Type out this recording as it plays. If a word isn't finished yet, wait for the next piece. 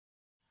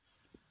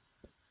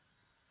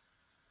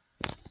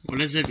What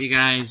is up, you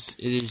guys?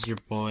 It is your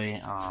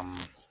boy,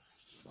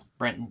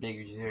 Brenton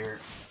Biggers here,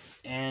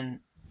 and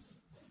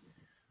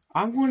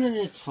I wanted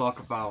to talk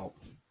about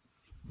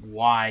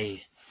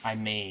why I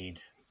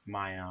made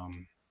my,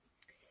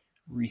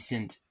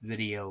 recent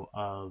video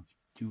of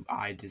Do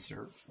I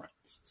Deserve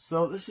Friends?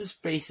 So this is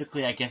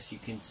basically, I guess you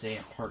can say,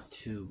 a part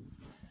 2,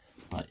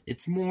 but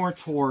it's more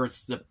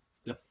towards the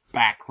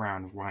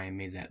background of why I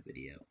made that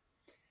video.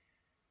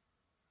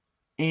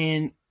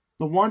 And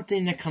the one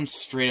thing that comes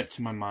straight up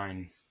to my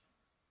mind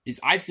is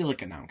I feel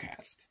like an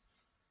outcast.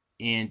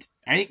 And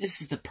I think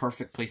this is the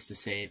perfect place to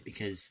say it,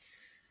 because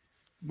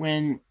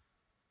when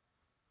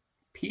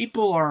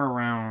people are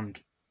around,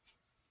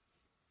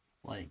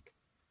 like,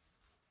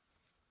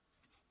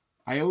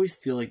 I always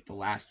feel like the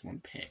last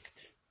one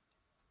picked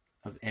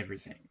of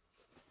everything.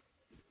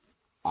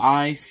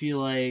 I feel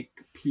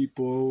like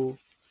people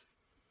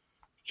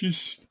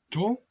just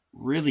don't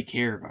really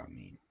care about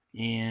me.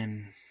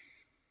 And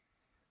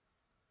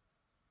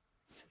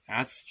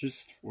that's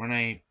just when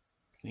I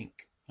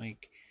think,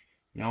 like,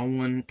 no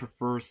one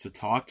prefers to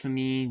talk to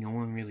me, no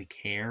one really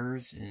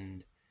cares,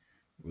 and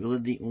really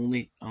the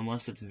only,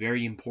 unless it's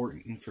very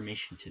important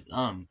information to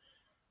them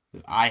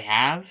that I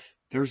have,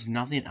 there's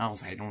nothing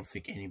else I don't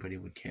think anybody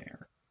would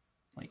care.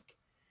 Like,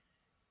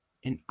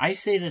 and I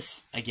say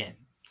this, again,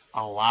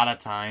 a lot of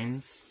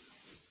times,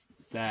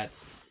 that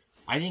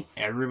I think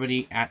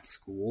everybody at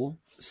school,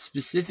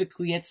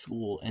 specifically at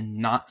school, and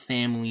not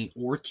family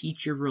or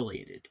teacher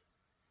related,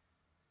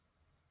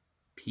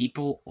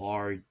 people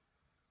are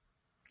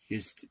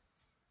just,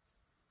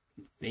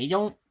 they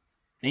don't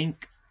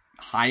think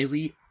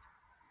highly,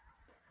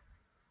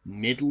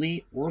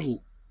 midly, or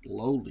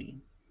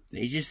lowly.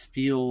 They just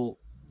feel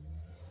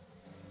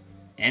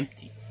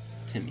empty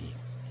to me.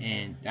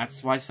 And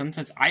that's why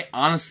sometimes I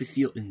honestly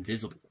feel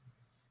invisible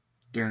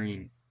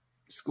during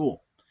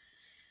school.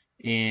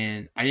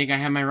 And I think I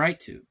have my right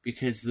to,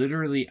 because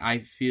literally I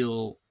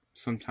feel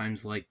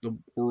sometimes like the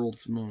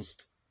world's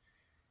most,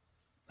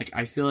 like,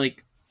 I feel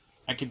like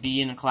I could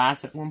be in a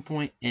class at one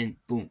point and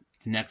boom,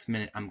 the next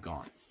minute I'm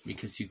gone,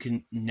 because you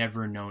can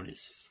never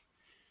notice.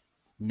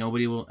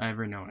 Nobody will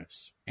ever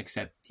notice,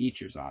 except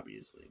teachers,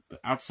 obviously.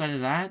 But outside of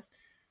that,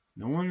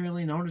 no one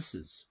really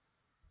notices.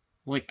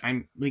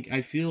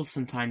 I feel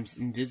sometimes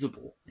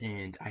invisible,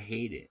 and I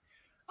hate it.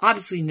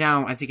 Obviously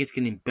now I think it's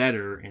getting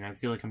better, and I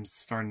feel like I'm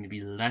starting to be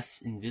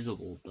less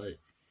invisible, but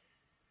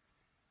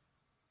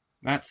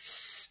I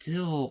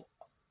still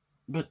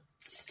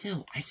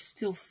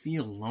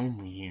feel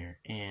lonely here,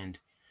 and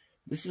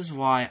this is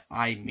why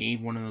I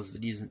made one of those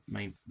videos,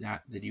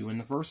 that video in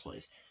the first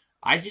place.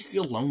 I just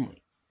feel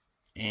lonely,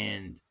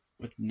 and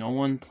with no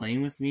one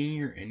playing with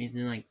me or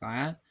anything like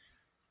that,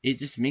 it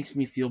just makes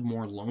me feel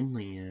more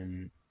lonely,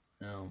 and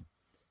feel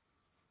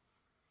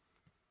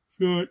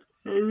like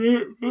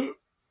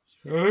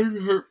I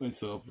hurt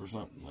myself or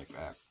something like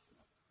that.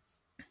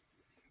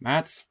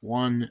 That's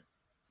one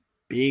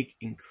big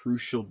and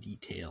crucial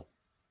detail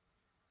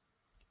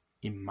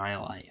in my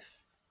life,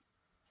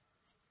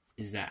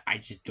 is that I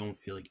just don't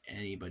feel like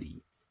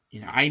anybody,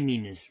 and I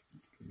mean this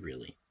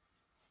really,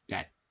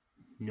 that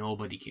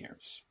nobody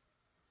cares.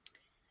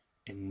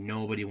 And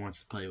nobody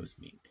wants to play with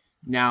me.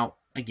 Now,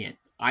 again,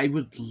 I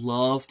would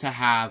love to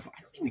have,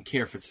 I don't even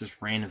care if it's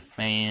just random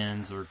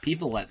fans or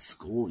people at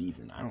school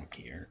even, I don't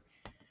care.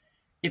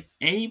 If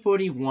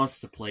anybody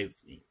wants to play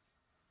with me,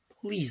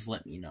 please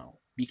let me know.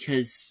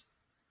 Because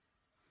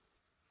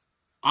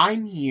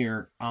I'm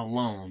here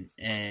alone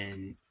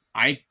and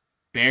I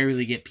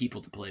barely get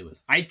people to play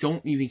with. I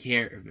don't even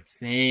care if it's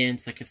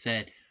fans, like I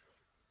said,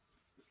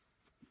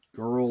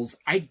 girls,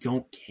 I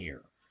don't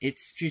care.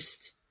 It's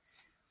just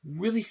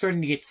really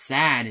starting to get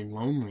sad and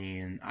lonely,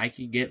 and I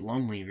could get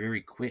lonely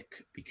very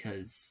quick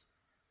because,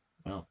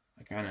 well,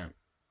 I kind of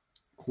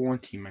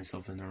quarantine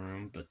myself in the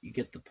room, but you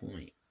get the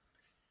point.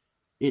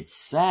 It's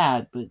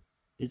sad, but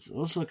it's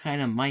also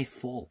kind of my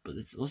fault, but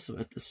it's also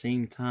at the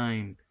same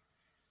time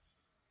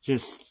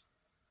just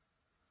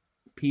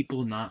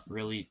people not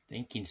really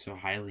thinking so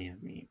highly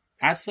of me.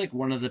 That's like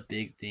one of the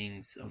big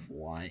things of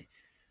why.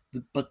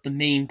 But the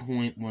main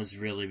point was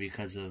really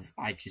because of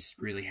I just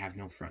really have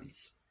no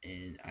friends,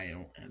 and I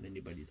don't have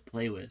anybody to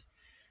play with.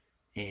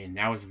 And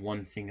that was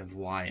one thing of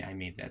why I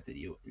made that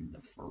video in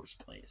the first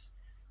place.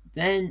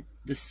 Then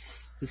the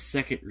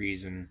second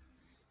reason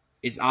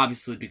is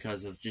obviously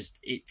because of just,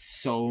 it's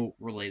so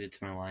related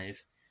to my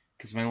life.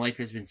 Because my life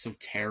has been so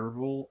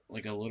terrible,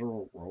 like a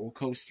literal roller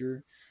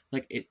coaster.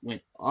 Like, it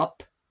went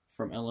up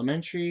from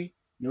elementary,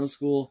 middle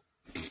school,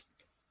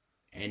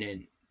 and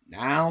then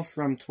now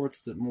from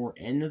towards the more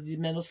end of the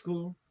middle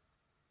school,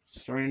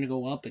 it's starting to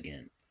go up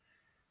again.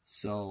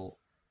 So,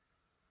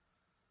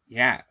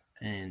 yeah,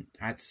 and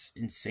that's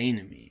insane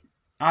to me.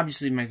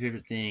 Obviously, my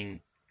favorite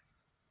thing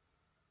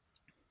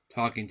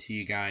talking to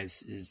you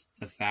guys is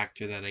the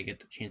factor that I get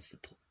the chance to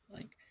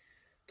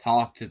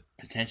talk to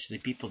potentially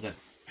people that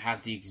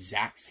have the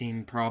exact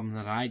same problem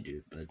that I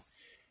do, but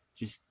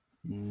just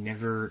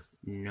never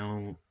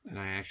know that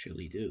I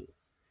actually do.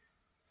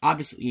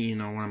 obviously, you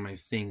know, one of my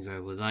things I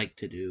would like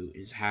to do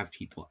is have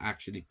people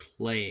actually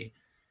play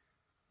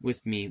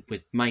with me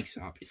with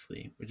mics,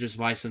 obviously, which is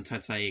why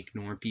sometimes I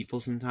ignore people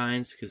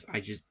sometimes, because I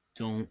just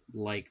don't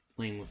like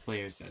playing with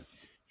players that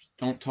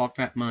don't talk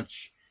that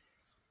much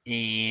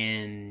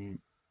and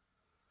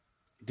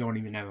don't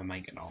even have a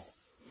mic at all.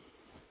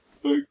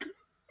 Like,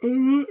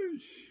 I'm not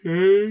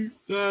saying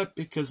that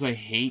because I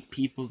hate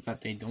people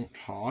that they don't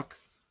talk.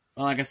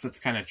 Well, I guess that's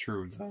kind of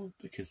true, though,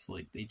 because,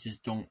 like, they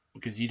just don't,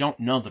 because you don't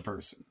know the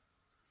person.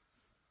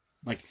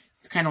 Like,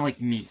 it's kind of like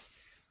me.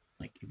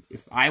 Like,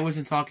 if I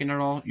wasn't talking at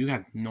all, you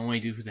have no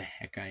idea who the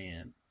heck I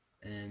am.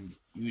 And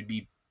you would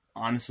be,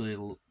 honestly,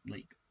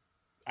 like,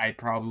 I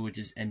probably would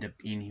just end up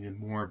being even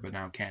more of an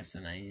outcast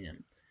than I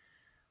am.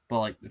 But,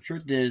 like, the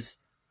truth is,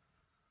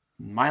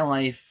 my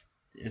life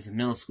as a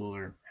middle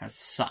schooler has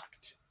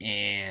sucked.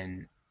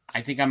 And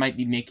I think I might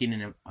be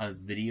making a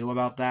video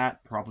about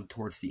that, probably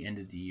towards the end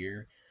of the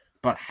year,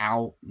 about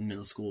how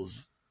middle school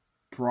has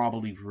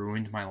probably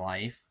ruined my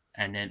life,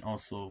 and then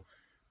also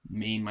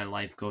made my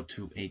life go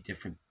to a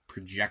different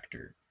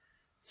projector.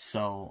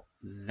 So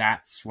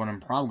that's what I'm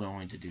probably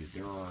going to do.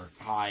 There are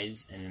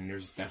highs and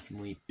there's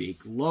definitely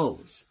big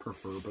lows,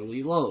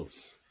 preferably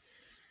lows,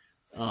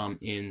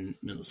 in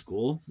middle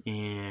school.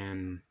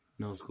 And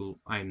middle school,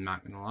 I'm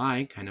not gonna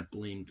lie, I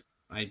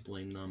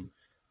blame them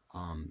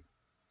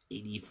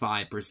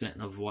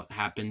 85% of what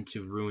happened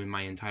to ruin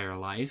my entire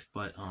life,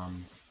 but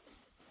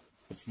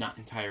it's not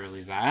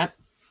entirely that.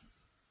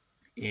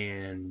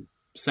 And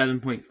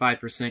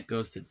 7.5%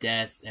 goes to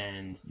death,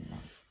 and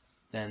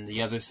then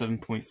the other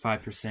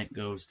 7.5%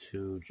 goes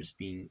to just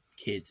being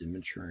kids and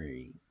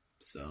maturing.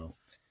 So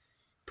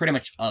pretty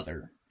much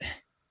other.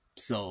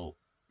 So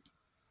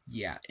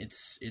yeah,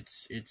 it's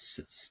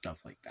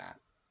stuff like that.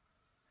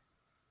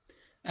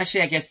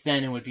 Actually, I guess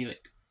then it would be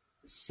like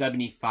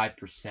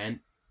 75%.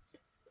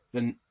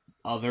 Then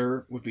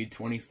other would be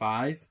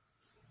 25,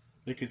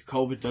 because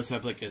COVID does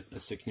have like a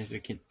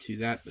significant to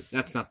that, but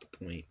that's not the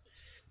point.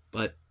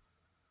 But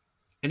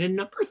and then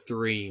number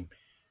 3,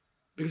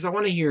 because I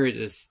want to hear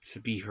this to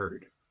be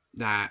heard,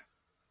 that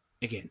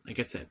again, like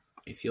I said,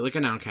 I feel like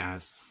an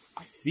outcast.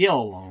 I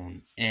feel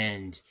alone,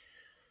 and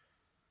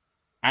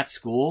at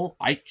school,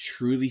 I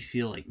truly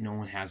feel like no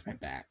one has my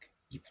back.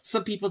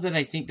 Some people that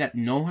I think that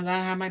know that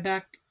I have my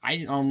back,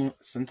 I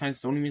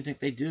sometimes don't even think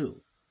they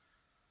do,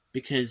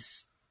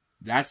 because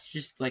that's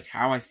just like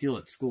how I feel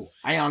at school.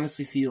 I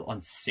honestly feel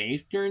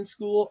unsafe during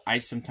school. I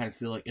sometimes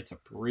feel like it's a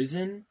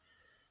prison.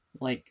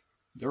 Like,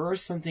 there are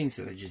some things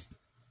that I just,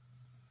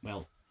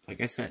 well, like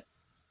I said,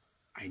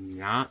 I'm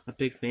not a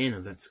big fan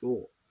of at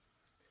school.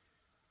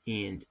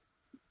 And,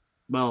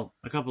 well,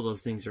 a couple of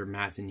those things are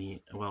math and,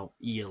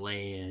 ELA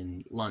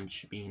and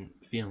lunch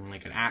feeling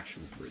like an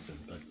actual prison,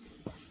 but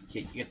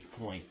you get the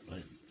point.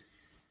 But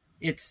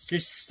it's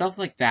just stuff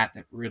like that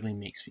that really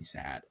makes me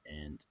sad.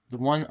 And the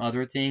one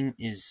other thing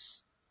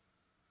is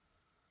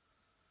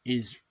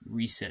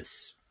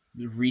recess.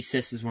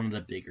 Recess is one of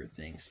the bigger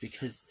things,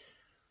 because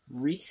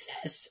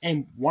recess,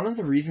 and one of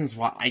the reasons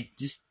why I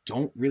just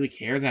don't really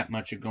care that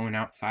much of going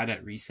outside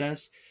at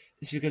recess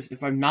is because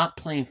if I'm not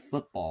playing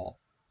football,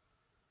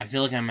 I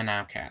feel like I'm an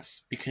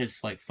outcast,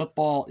 because like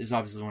football is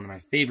obviously one of my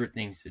favorite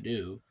things to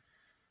do.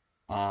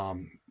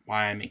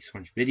 Why I make so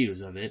much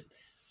videos of it.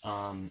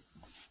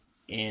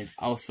 And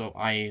also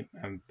I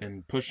have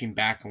been pushing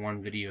back on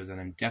one video that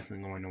I'm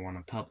definitely going to want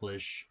to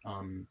publish.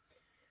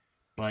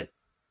 But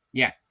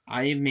yeah,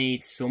 I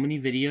made so many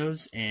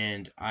videos,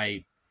 and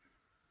I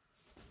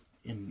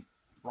am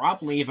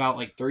probably about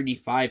like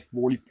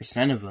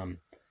 35-40% of them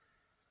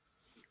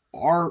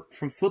are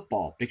from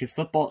football, because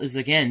football is,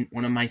 again,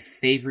 one of my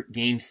favorite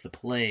games to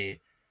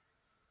play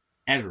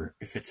ever.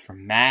 If it's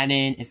from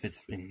Madden, if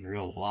it's in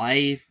real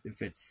life,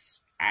 if it's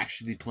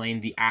actually playing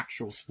the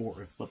actual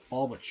sport of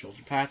football with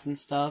shoulder pads and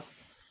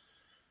stuff,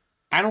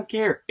 I don't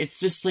care. It's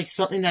just like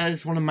something that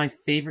is one of my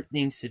favorite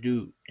things to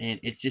do. And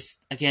it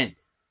just, again,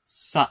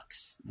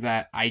 sucks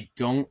that I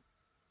don't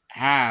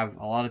have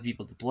a lot of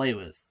people to play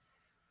with.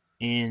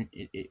 And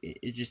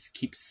it just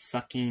keeps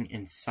sucking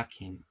and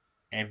sucking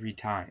every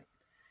time.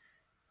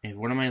 And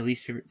one of my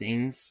least favorite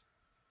things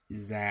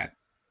is that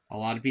a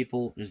lot of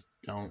people just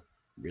don't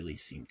really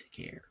seem to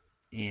care.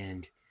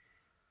 And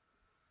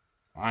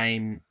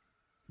I'm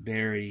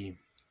very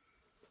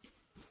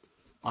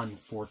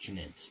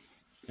unfortunate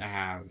to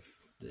have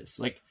this.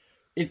 Like,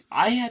 if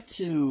I had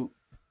to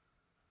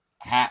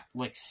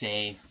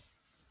say,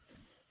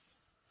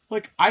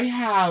 like, I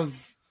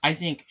have, I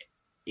think,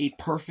 a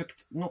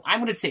perfect, no, I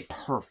wouldn't say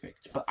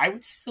perfect, but I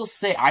would still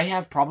say I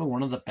have probably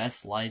one of the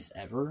best lives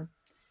ever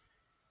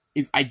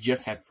if I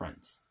just had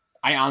friends.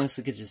 I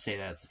honestly could just say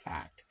that as a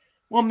fact.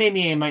 Well,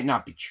 maybe it might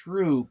not be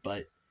true,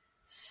 but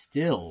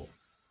still.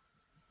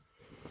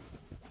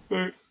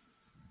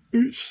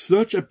 It's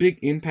such a big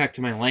impact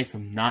to my life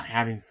of not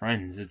having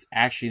friends. It's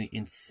actually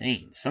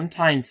insane.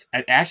 Sometimes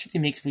it actually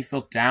makes me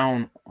feel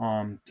down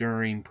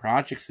during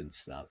projects and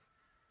stuff,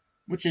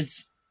 which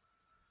is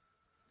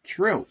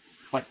true.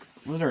 Like,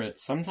 literally,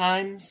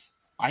 sometimes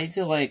I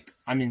feel like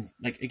I'm in,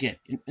 like, again,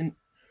 in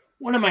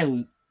one of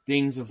my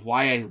things of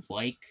why I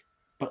like,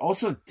 but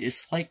also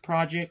dislike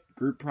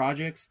group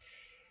projects,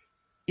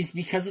 is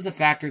because of the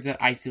factor that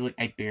I feel like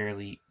I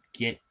barely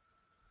get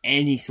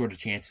any sort of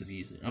chance of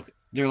using. Okay,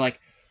 they're like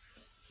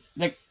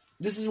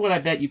this is what I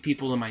bet you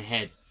people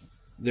in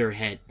their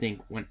head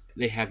think when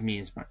they have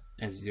me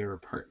as their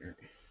partner.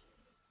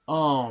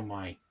 Oh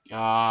my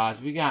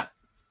gosh, we got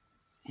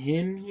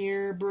him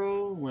here,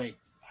 bro. Like,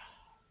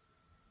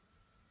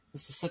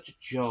 this is such a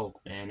joke,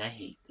 man. I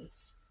hate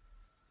this.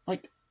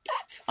 Like,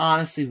 that's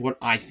honestly what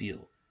I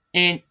feel.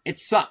 And it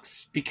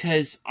sucks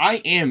because I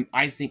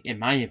think, in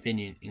my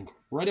opinion,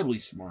 incredibly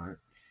smart.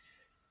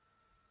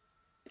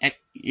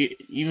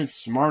 Even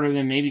smarter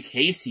than maybe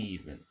Casey,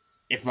 even.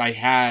 If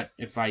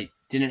I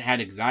didn't have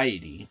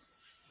anxiety.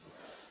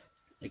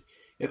 Like,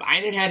 if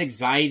I didn't have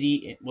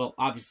anxiety, well,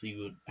 obviously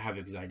you would have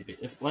anxiety, but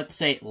if, let's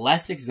say,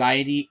 less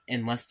anxiety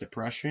and less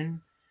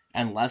depression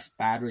and less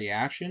bad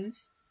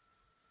reactions,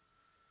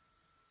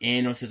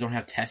 and also don't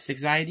have test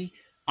anxiety,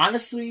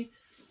 honestly,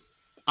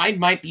 I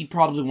might be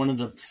probably one of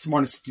the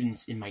smartest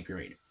students in my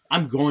grade.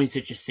 I'm going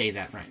to just say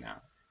that right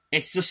now.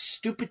 It's just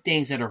stupid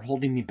things that are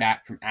holding me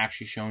back from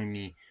actually showing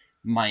me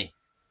my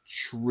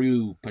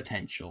true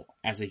potential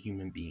as a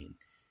human being.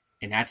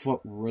 And that's what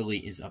really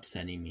is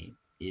upsetting me,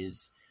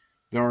 is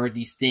there are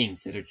these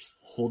things that are just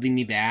holding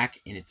me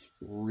back, and it's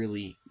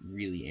really,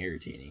 really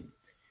irritating.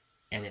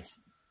 And it's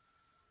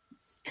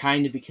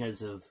kind of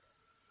because of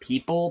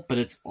people, but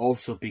it's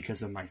also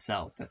because of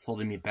myself that's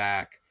holding me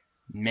back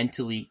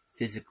mentally,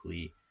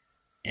 physically,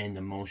 and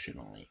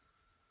emotionally.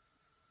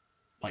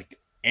 Like,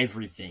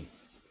 everything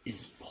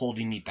is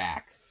holding me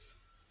back.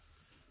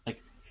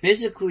 Like,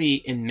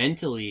 physically and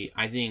mentally,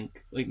 I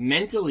think, like,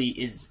 mentally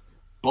is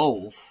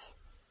both.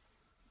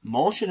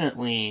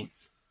 Emotionally,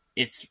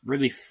 it's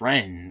really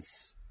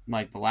friends.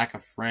 Like, the lack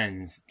of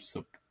friends,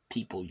 so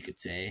people, you could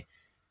say.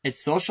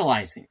 It's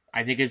socializing.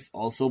 I think it's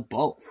also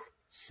both.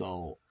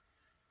 So,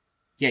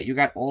 yeah, you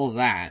got all of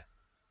that,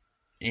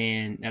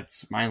 and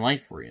that's my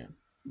life for you.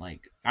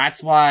 Like,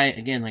 that's why,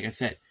 again, like I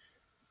said,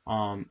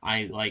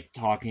 I like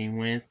talking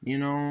with,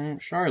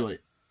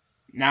 Charlotte.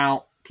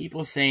 Now,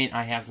 people saying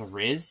I have the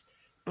Riz,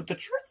 but the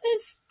truth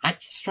is, I'm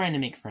just trying to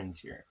make friends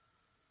here.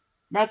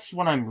 That's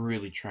what I'm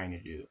really trying to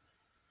do.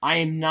 I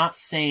am not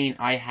saying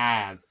I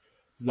have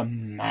the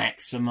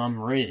maximum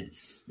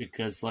Riz,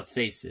 because, let's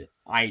face it,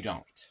 I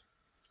don't.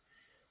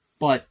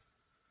 But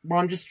what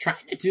I'm just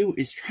trying to do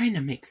is trying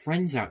to make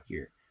friends out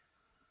here.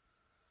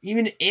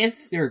 Even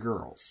if they're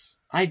girls.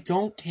 I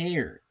don't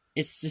care.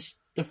 It's just,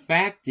 the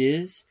fact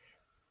is,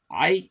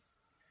 and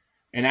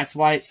that's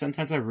why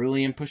sometimes I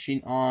really am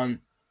pushing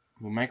on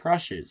who my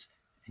crush is.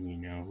 And you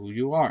know who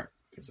you are.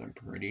 Because I'm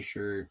pretty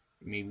sure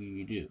maybe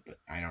you do, but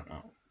I don't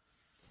know.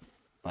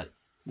 But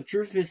the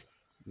truth is,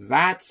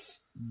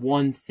 that's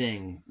one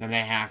thing that I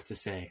have to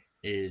say,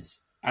 is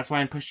that's why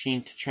I'm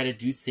pushing to try to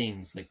do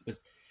things like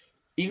with,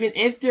 even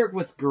if they're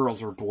with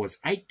girls or boys,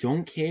 I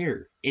don't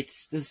care.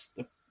 It's just,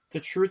 the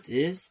truth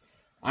is,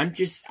 I'm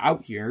just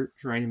out here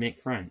trying to make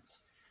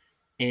friends.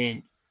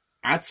 And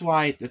that's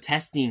why the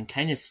testing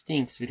kind of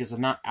stinks, because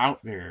I'm not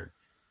out there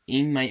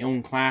in my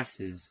own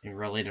classes in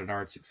related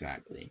arts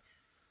exactly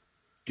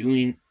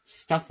doing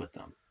stuff with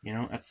them.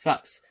 That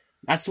sucks.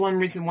 That's one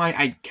reason why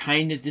I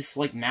kind of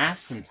dislike math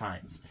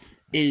sometimes,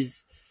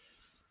 is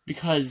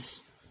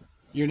because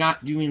you're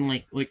not doing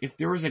like if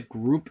there was a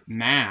group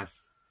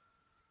math,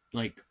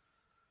 like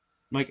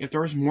if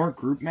there was more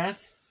group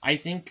math, I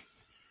think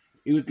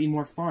it would be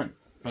more fun.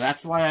 But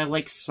that's why I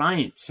like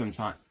science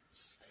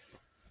sometimes.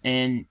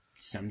 And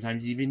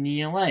sometimes even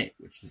ELA,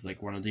 which is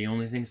like one of the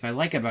only things I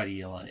like about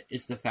ELA,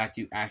 is the fact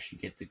you actually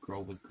get to grow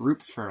with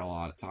groups for a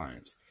lot of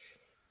times.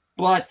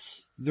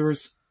 But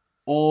there's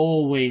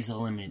always a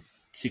limit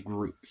to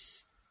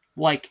groups.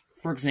 Like,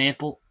 for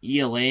example,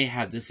 ELA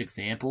had this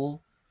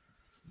example.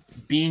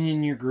 Being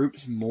in your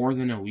groups more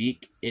than a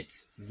week,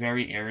 it's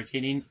very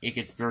irritating. It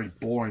gets very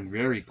boring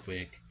very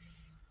quick.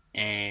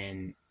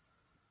 And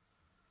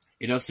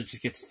it also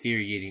just gets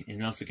infuriating,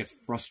 and it also gets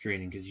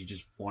frustrating because you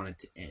just want it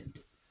to end.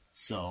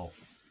 So,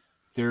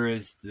 there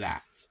is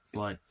that.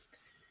 But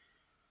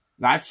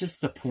that's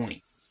just the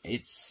point.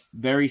 It's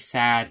very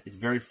sad, it's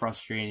very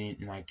frustrating,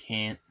 and I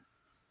can't,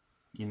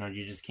 you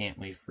just can't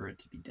wait for it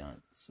to be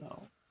done.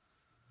 So,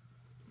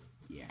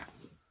 yeah.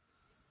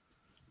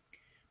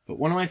 But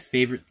one of my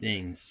favorite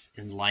things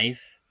in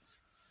life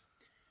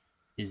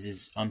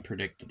is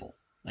unpredictable.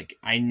 Like,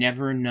 I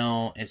never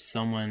know if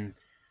someone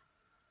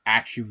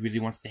actually really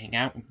wants to hang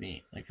out with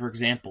me. Like, for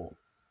example,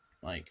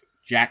 like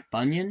Jack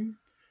Bunyan,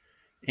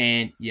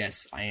 and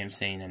yes, I am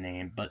saying a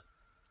name, but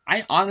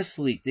I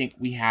honestly think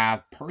we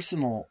have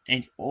personal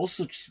and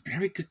also just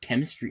very good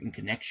chemistry and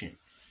connection.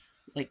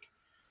 Like,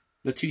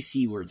 the two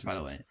C words, by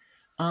the way.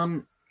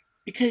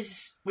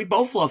 Because we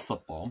both love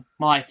football.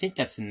 Well, I think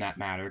that's in that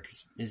matter,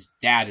 because his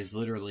dad is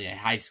literally a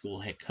high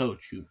school head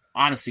coach who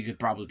honestly could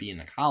probably be in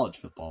the college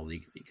football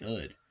league if he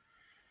could.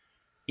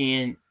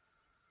 And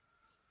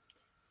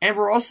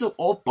we're also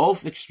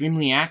both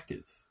extremely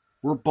active.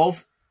 We're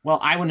both Well,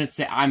 I wouldn't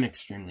say I'm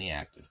extremely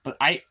active, but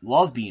I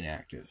love being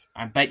active.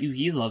 I bet you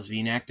he loves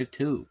being active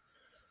too.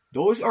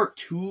 Those are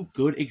two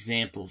good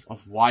examples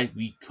of why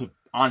we could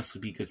honestly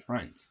be good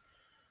friends.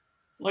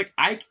 Like,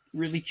 I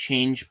really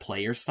change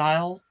player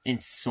style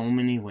in so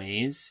many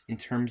ways in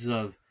terms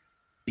of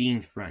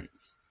being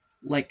friends.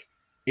 Like,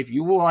 if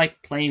you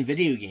like playing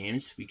video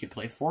games, we could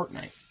play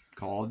Fortnite,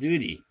 Call of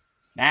Duty,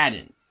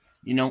 Madden,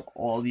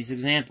 all these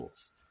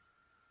examples.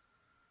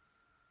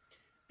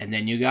 And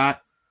then you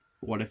got,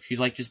 what if you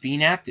like just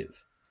being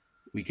active?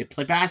 We could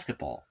play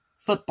basketball,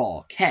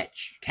 football,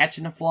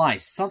 catching a fly,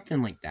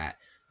 something like that.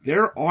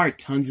 There are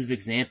tons of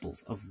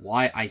examples of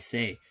why I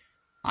say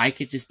I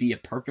could just be a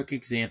perfect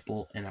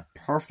example and a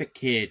perfect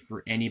kid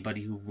for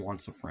anybody who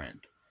wants a friend.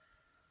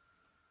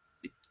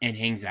 And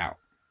hangs out.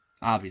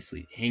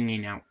 Obviously,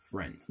 hanging out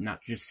friends,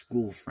 not just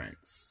school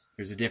friends.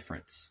 There's a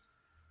difference.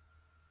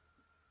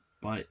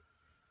 But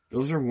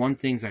those are one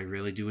things I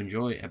really do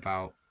enjoy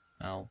about,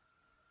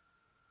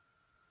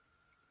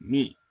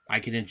 me. I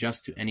can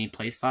adjust to any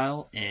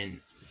playstyle, and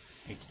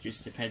it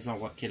just depends on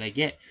what kid I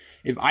get.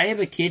 If I have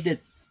a kid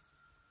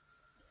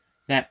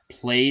that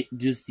play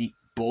just the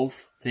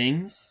both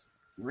things,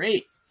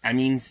 great. I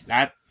mean,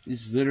 that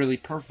is literally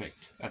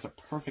perfect. That's a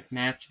perfect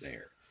match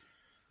there.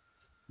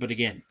 But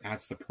again,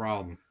 that's the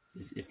problem,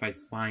 is if I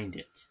find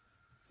it,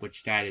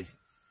 which that is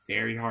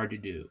very hard to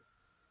do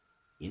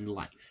in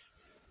life.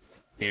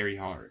 Very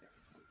hard.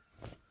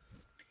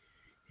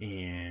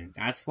 And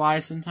that's why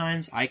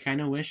sometimes I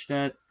kind of wish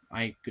that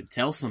I could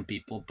tell some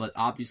people, but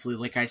obviously,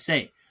 like I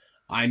say,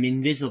 I'm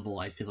invisible,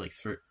 I feel like,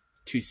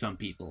 to some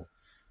people.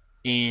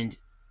 And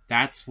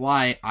that's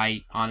why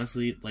I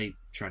honestly,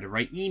 try to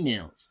write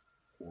emails,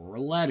 or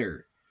a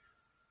letter,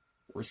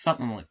 or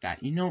something like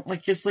that.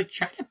 Just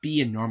try to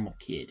be a normal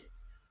kid.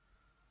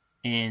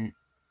 And,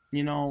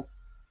 the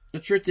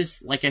truth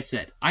is, like I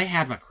said, I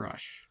have a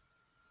crush.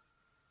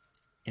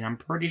 And I'm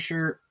pretty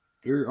sure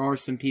there are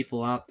some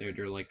people out there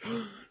that are like,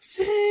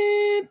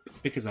 simp!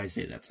 Because I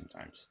say that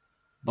sometimes.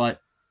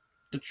 But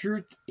the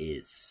truth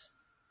is,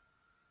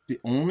 the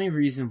only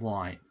reason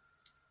why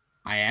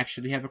I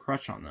actually have a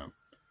crush on them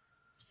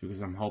is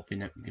because I'm hoping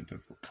that we can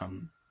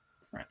become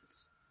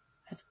friends.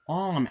 That's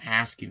all I'm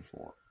asking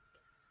for.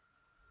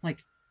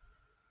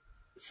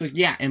 So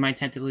yeah, am I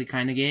technically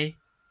kind of gay?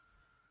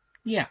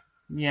 Yeah,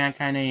 I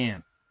kind of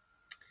am.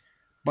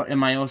 But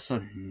am I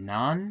also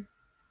non?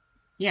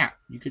 Yeah,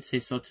 you could say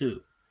so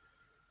too.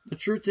 The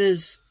truth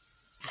is,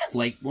 I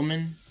like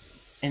women,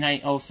 and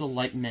I also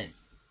like men.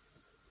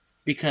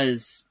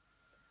 Because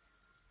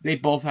they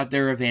both have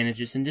their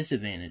advantages and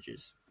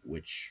disadvantages,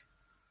 which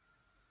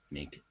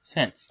make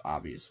sense,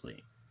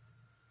 obviously.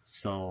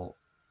 So,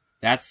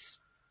 that's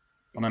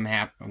what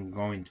I'm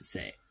going to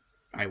say.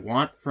 I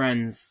want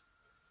friends,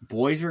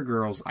 boys or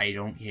girls, I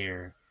don't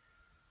care,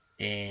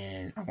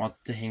 and I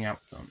want to hang out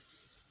with them.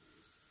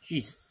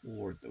 Jesus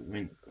Lord, the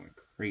wind is going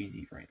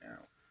crazy right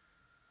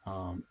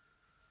now.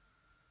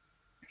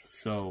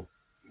 So,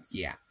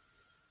 yeah.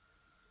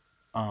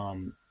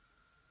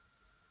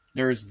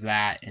 There's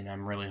that, and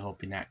I'm really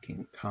hoping that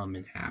can come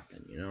and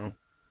happen,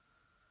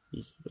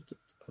 But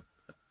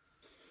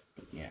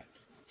yeah.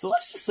 So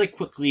let's just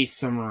quickly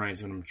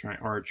summarize what I'm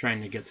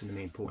trying to get to the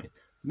main point.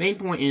 The main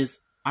point is,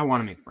 I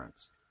want to make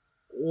friends.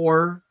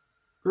 Or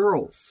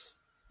girls.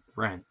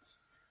 Friends.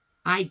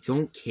 I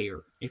don't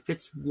care. If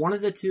it's one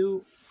of the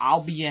two,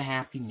 I'll be a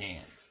happy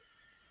man.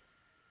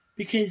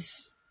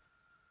 Because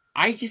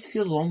I just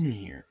feel lonely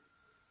here.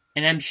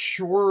 And I'm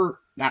sure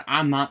that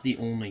I'm not the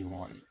only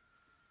one.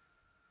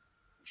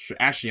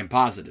 Actually, I'm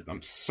positive.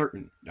 I'm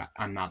certain that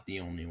I'm not the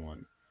only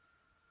one.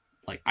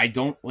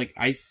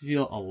 I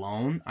feel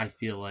alone. I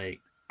feel like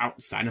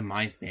outside of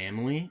my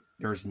family,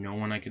 there's no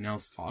one I can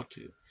else talk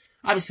to.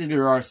 Obviously,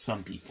 there are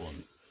some people,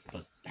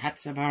 but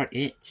that's about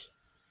it.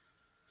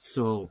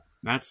 So,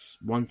 that's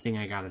one thing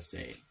I gotta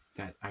say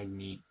that I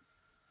need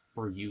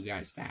for you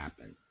guys to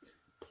happen.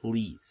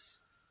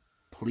 Please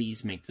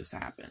make this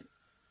happen.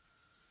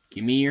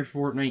 Give me your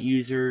Fortnite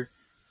user.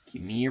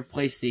 Give me your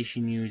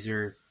PlayStation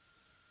user.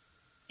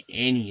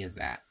 Any of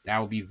that. That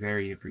would be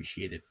very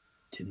appreciated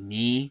to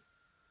me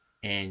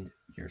and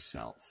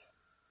yourself.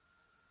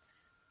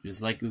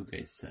 Just like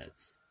Uge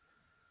says.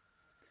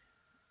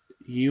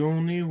 He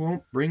only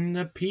won't bring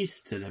the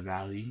peace to the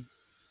valley,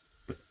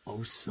 but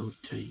also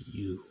to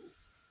you.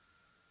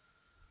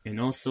 And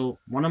also,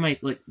 one of my,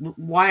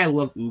 why I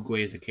love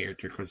Uguay as a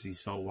character, because he's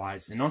so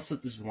wise. And also,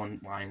 this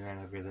one line that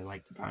I really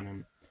liked about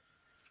him.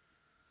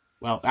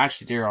 Well,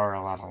 actually, there are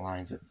a lot of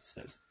lines that he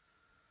says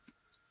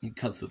in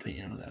Kung Fu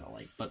Panda that I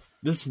like. But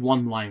this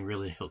one line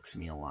really hooks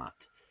me a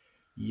lot.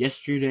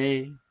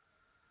 Yesterday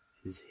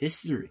is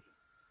history.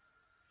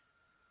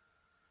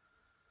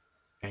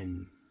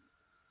 And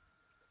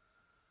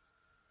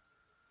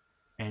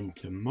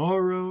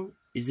tomorrow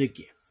is a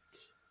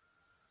gift.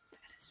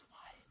 That is why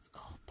it's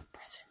called the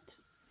present.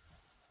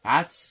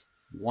 That's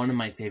one of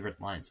my favorite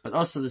lines. But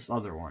also this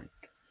other one.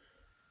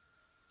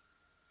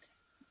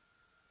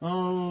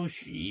 Oh,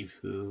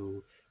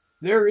 Shifu,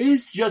 there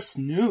is just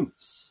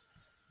news.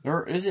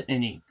 there isn't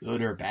any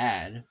good or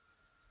bad.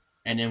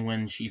 And then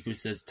when Shifu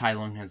says Tai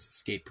Lung has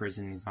escaped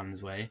prison, he's on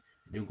his way,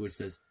 Nugo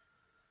says,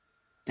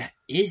 that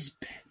is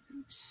bad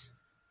news.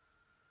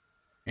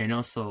 And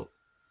also,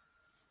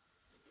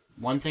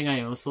 one thing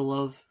I also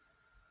love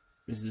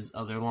is this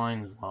other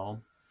line as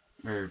well,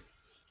 where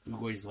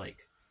Ugo's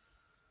like,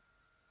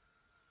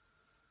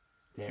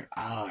 there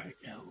are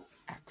no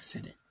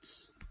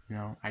accidents. You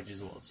know, I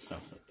just love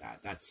stuff like that.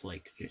 That's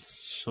like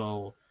just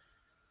so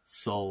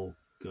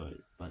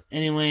good. But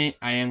anyway,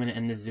 I am going to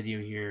end this video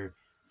here.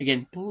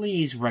 Again,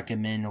 please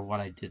recommend what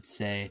I did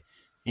say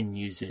and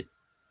use it.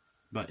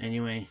 But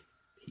anyway,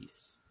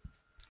 peace.